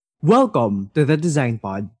Welcome to the Design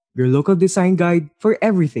Pod, your local design guide for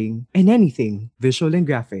everything and anything visual and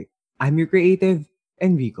graphic. I'm your creative,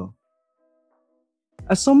 Enrico.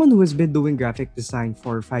 As someone who has been doing graphic design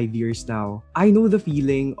for 5 years now, I know the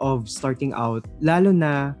feeling of starting out, lalo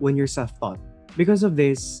na when you're self-taught. Because of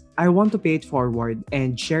this, I want to pay it forward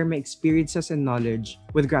and share my experiences and knowledge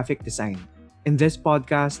with graphic design. In this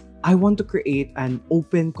podcast, I want to create an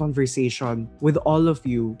open conversation with all of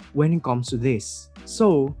you when it comes to this.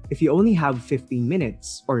 So, if you only have 15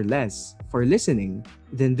 minutes or less for listening,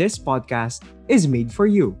 then this podcast is made for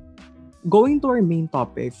you. Going to our main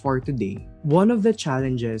topic for today, one of the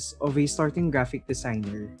challenges of a starting graphic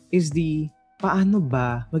designer is the paano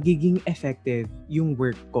ba magiging effective yung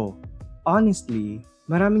work ko? Honestly,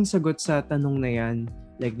 maraming sagot sa tanong na yan,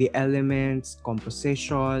 like the elements,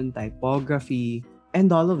 composition, typography,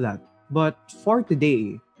 and all of that. But for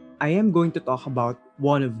today, I am going to talk about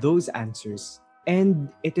one of those answers,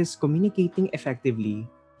 and it is communicating effectively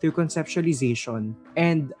through conceptualization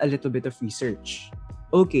and a little bit of research.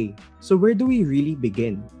 Okay, so where do we really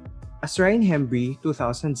begin? As Ryan Hembry,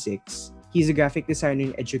 2006, he's a graphic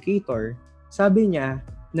designer and educator, sabi niya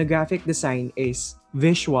na graphic design is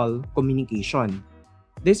visual communication.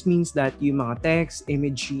 This means that yung mga text,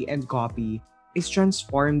 imagery, and copy is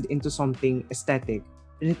transformed into something aesthetic,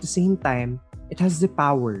 and at the same time, it has the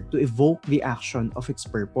power to evoke the action of its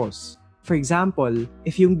purpose. For example,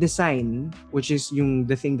 if yung design, which is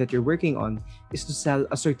the thing that you're working on, is to sell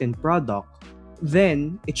a certain product,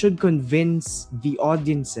 then it should convince the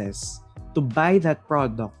audiences to buy that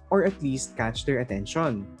product or at least catch their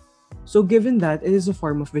attention. So given that it is a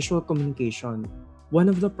form of visual communication, one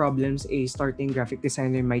of the problems a starting graphic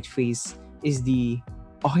designer might face is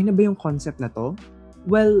okay na ba yung concept na to?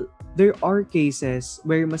 Well, there are cases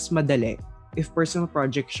where mas madali if personal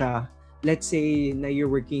project siya. Let's say na you're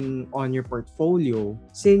working on your portfolio,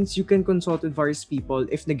 since you can consult with various people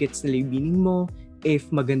if nagets nila yung meaning mo,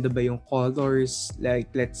 if maganda ba yung colors, like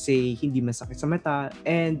let's say hindi masakit sa mata,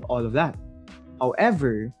 and all of that.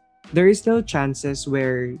 However, there is still chances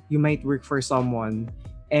where you might work for someone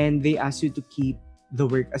and they ask you to keep the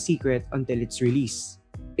work a secret until it's released.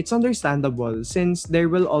 It's understandable since there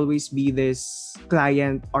will always be this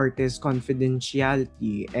client-artist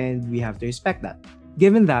confidentiality and we have to respect that.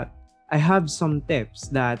 Given that, I have some tips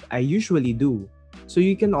that I usually do so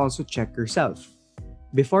you can also check yourself.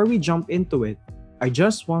 Before we jump into it, I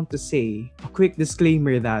just want to say a quick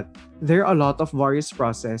disclaimer that there are a lot of various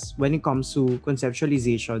process when it comes to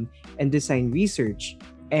conceptualization and design research,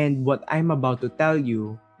 and what I'm about to tell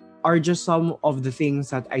you are just some of the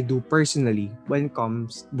things that I do personally when it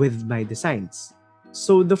comes with my designs.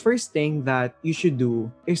 So the first thing that you should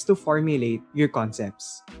do is to formulate your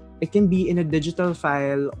concepts. It can be in a digital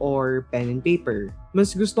file or pen and paper.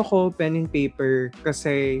 Mas gusto ko pen and paper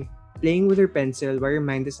kasi playing with your pencil while your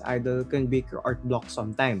mind is idle can break your art block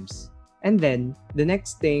sometimes. And then, the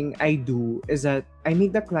next thing I do is that I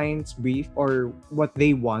make the client's brief or what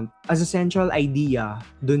they want as a central idea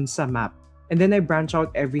dun sa map. And then I branch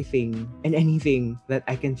out everything and anything that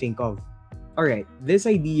I can think of. Alright, this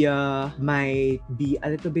idea might be a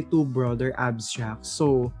little bit too broad or abstract,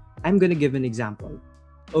 so I'm gonna give an example.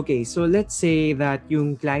 Okay, so let's say that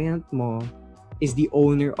yung client mo is the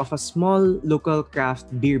owner of a small local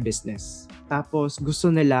craft beer business. Tapos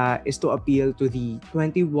gusto nila is to appeal to the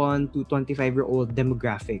 21 to 25-year-old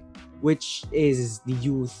demographic, which is the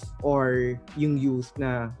youth or yung youth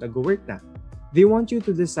na nag-work na. They want you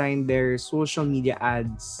to design their social media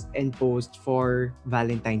ads and post for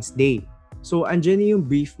Valentine's Day. So andyan na yung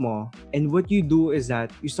brief mo, and what you do is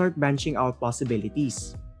that you start branching out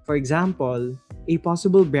possibilities. For example, a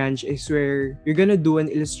possible branch is where you're gonna do an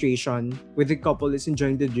illustration where the couple is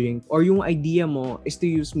enjoying the drink, or yung idea mo is to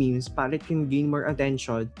use memes para it can gain more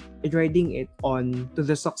attention and riding it on to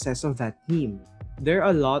the success of that meme. There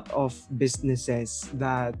are a lot of businesses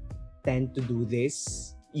that tend to do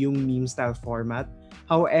this, yung meme style format.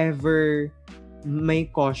 However, may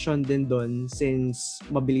caution din doon since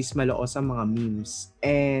mabilis malaos ang mga memes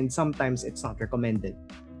and sometimes it's not recommended.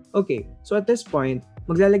 Okay, so at this point,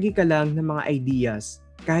 maglalagay ka lang ng mga ideas,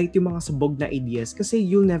 kahit yung mga sabog na ideas, kasi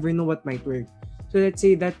you'll never know what might work. So let's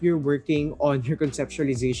say that you're working on your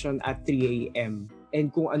conceptualization at 3 a.m. and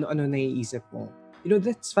kung ano-ano naiisip mo.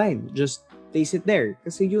 That's fine. Just place it there.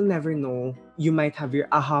 Kasi you'll never know. You might have your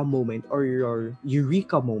aha moment or your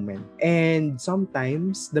eureka moment. And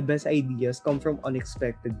sometimes, the best ideas come from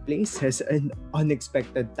unexpected places and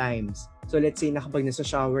unexpected times. So let's say nakapag nasa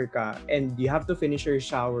shower ka and you have to finish your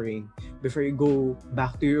showering before you go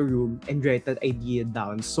back to your room and write that idea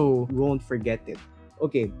down so you won't forget it.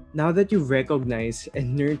 Okay, now that you've recognized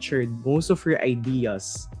and nurtured most of your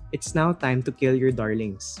ideas, It's now time to kill your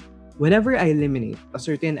darlings. Whenever I eliminate a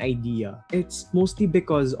certain idea, it's mostly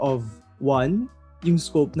because of, one, yung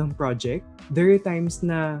scope ng project. There are times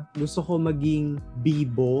na gusto ko maging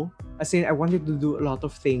bibo, as in I wanted to do a lot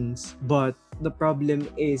of things, but the problem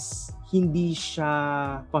is hindi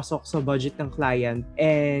siya pasok sa budget ng client,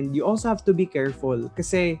 and you also have to be careful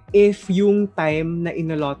kasi if yung time na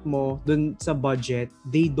inalot mo dun sa budget,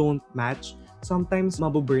 they don't match, sometimes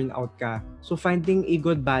mabu-burn out ka. So finding a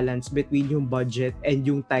good balance between yung budget and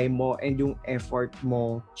yung time mo and yung effort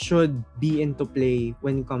mo should be into play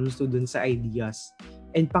when it comes to dun sa ideas.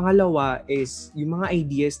 And pangalawa is yung mga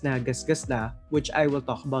ideas na gasgas na, which I will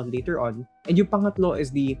talk about later on. And yung pangatlo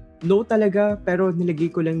is the no talaga, pero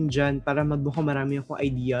nilagay ko lang dyan para magmukhang marami akong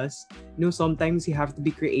ideas. You know, sometimes you have to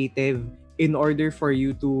be creative in order for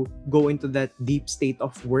you to go into that deep state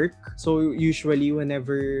of work. So usually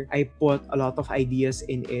whenever I put a lot of ideas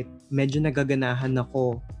in it, medyo nagaganahan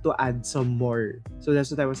ako to add some more. So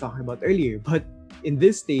that's what I was talking about earlier. But in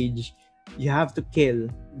this stage, you have to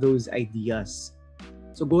kill those ideas.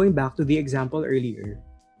 So going back to the example earlier,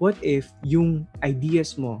 what if yung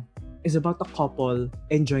ideas mo is about a couple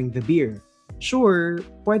enjoying the beer? Sure,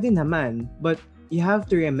 pwede naman, but you have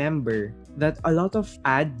to remember that a lot of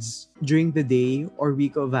ads during the day or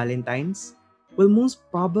week of Valentine's will most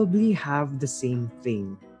probably have the same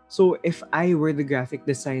thing. So if I were the graphic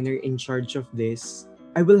designer in charge of this,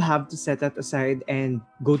 I will have to set that aside and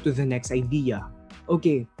go to the next idea.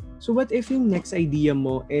 Okay, so what if yung next idea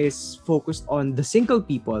mo is focused on the single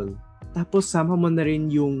people? Tapos sama mo na rin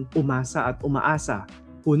yung umasa at umaasa.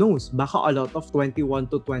 Who knows, baka a lot of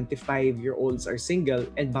 21 to 25-year-olds are single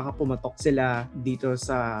and baka pumatok sila dito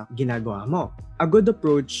sa ginagawa mo. A good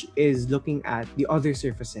approach is looking at the other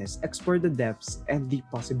surfaces, explore the depths and the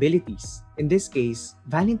possibilities. In this case,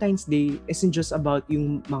 Valentine's Day isn't just about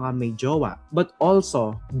yung mga may jowa, but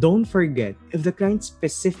also, don't forget, if the client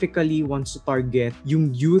specifically wants to target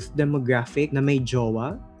yung youth demographic na may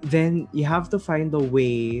jowa, then you have to find a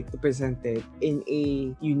way to present it in a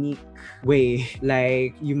unique way.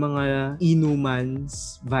 Like yung mga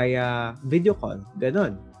inumans via video call.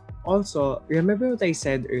 Ganon. Also, remember what I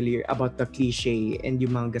said earlier about the cliche and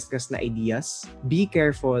yung mga gasgas na ideas? Be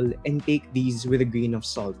careful and take these with a grain of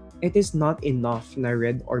salt. It is not enough na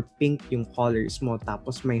red or pink yung colors mo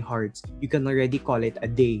tapos may hearts. You can already call it a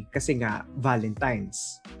day kasi nga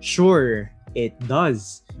Valentine's. Sure, it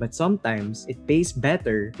does. But sometimes, it pays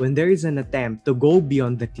better when there is an attempt to go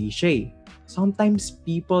beyond the cliche. Sometimes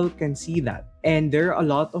people can see that. And there are a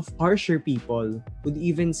lot of harsher people who'd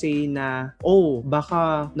even say na, oh,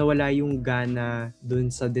 baka nawala yung gana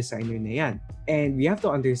dun sa designer na yan. And we have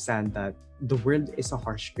to understand that the world is a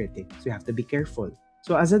harsh critic, so you have to be careful.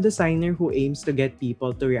 So as a designer who aims to get people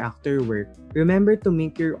to react to your work, remember to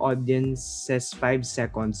make your audience's 5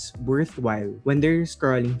 seconds worthwhile when they're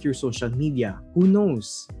scrolling through social media. Who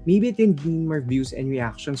knows? Maybe it can gain more views and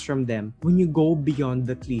reactions from them when you go beyond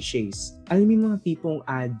the cliches. Alam mo yung mga tipong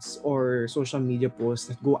ads or social media posts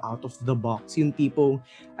that go out of the box, yung tipong,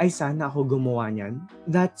 ay sana ako gumawa niyan.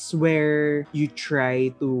 That's where you try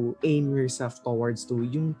to aim yourself towards to,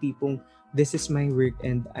 yung tipong, this is my work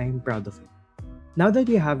and I'm proud of it. Now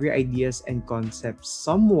that you have your ideas and concepts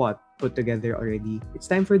somewhat put together already, it's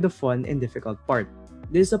time for the fun and difficult part.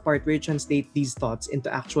 This is the part where you translate these thoughts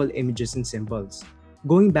into actual images and symbols.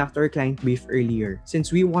 Going back to our client brief earlier,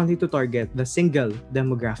 since we wanted to target the single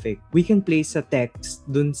demographic, we can place a text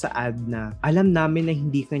dun sa ad na alam namin na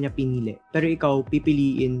hindi ka niya pinili, pero ikaw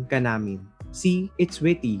pipiliin ka namin. See, it's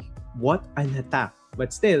witty. What an attack,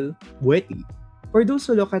 but still witty. For those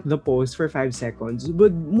who look at the post for 5 seconds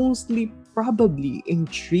would mostly probably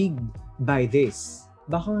intrigued by this.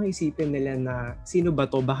 Baka isipin nila na sino ba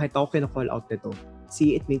to, bakit ako kina-call out nito?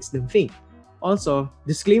 See, it makes them think. Also,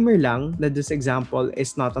 disclaimer lang that this example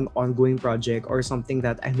is not an ongoing project or something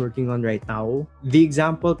that I'm working on right now. The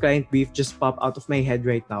example client brief just popped out of my head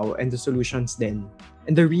right now and the solutions then.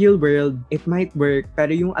 In the real world, it might work pero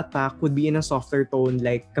yung attack would be in a softer tone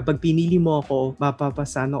like kapag pinili mo ako,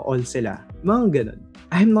 mapapasa na all sila. Mga ganun.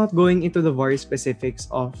 I'm not going into the very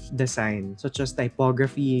specifics of design such as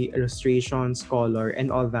typography, illustrations, color,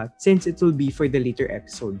 and all that since it will be for the later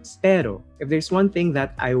episodes. Pero, if there's one thing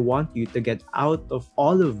that I want you to get out of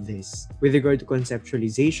all of this with regard to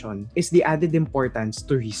conceptualization is the added importance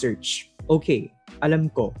to research. Okay, alam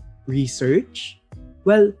ko, research?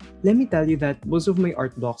 Well, let me tell you that most of my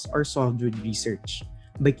art blocks are solved with research.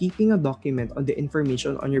 By keeping a document on the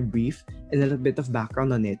information on your brief and a little bit of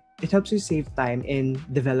background on it, it helps you save time in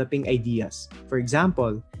developing ideas. For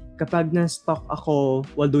example, kapag na-stuck ako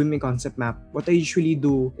while doing my concept map, what I usually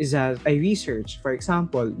do is that I research, for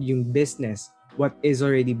example, yung business, what is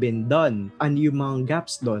already been done, ano yung mga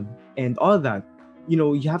gaps done, and all that.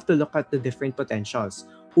 You have to look at the different potentials.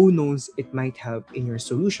 Who knows, it might help in your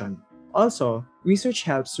solution. Also, research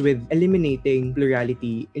helps with eliminating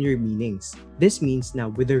plurality in your meanings. This means na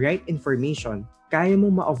with the right information, kaya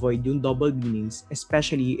mo ma-avoid yung double meanings,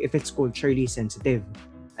 especially if it's culturally sensitive.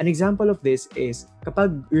 An example of this is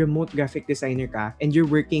kapag remote graphic designer ka and you're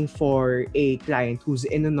working for a client who's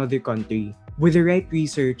in another country, with the right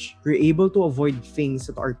research, you're able to avoid things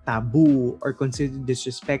that are taboo or considered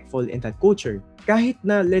disrespectful in that culture. Kahit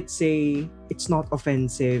na, let's say, it's not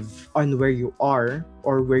offensive on where you are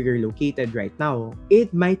or where you're located right now,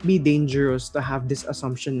 it might be dangerous to have this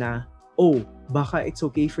assumption na, oh, baka it's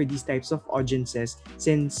okay for these types of audiences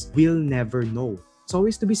since we'll never know. It's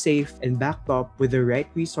always to be safe and backed up with the right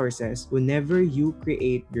resources whenever you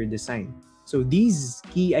create your design. So these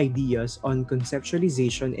key ideas on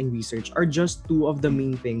conceptualization and research are just two of the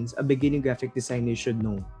main things a beginning graphic designer should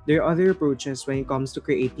know. There are other approaches when it comes to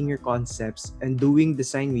creating your concepts and doing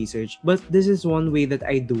design research, but this is one way that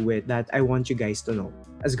I do it that I want you guys to know.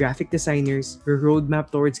 As graphic designers, your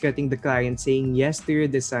roadmap towards getting the client saying yes to your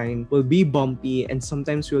design will be bumpy and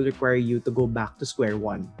sometimes will require you to go back to square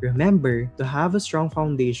one. Remember to have a strong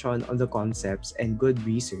foundation on the concepts and good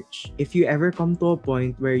research. If you ever come to a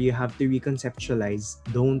point where you have to reconceptualize,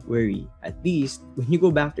 don't worry. At least, when you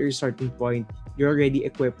go back to your starting point, you're already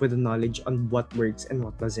equipped with the knowledge on what works and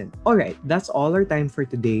what doesn't. Alright, that's all our time for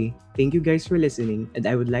today. Thank you guys for listening, and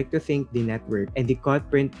I would like to thank the network and the Cut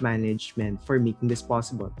Print Management for making this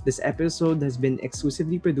possible. This episode has been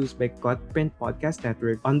exclusively produced by Cut Print Podcast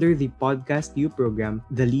Network under the Podcast U program,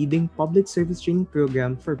 the leading public service training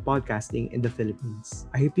program for podcasting in the Philippines.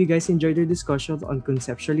 I hope you guys enjoyed our discussion on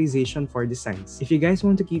conceptualization for designs. If you guys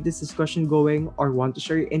want to keep this discussion going or want to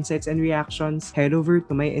share your insights and reactions, head over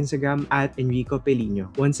to my Instagram at Enrico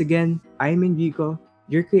Pelino. Once again, I'm Enrico,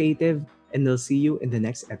 you're creative, and I'll see you in the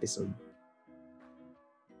next episode.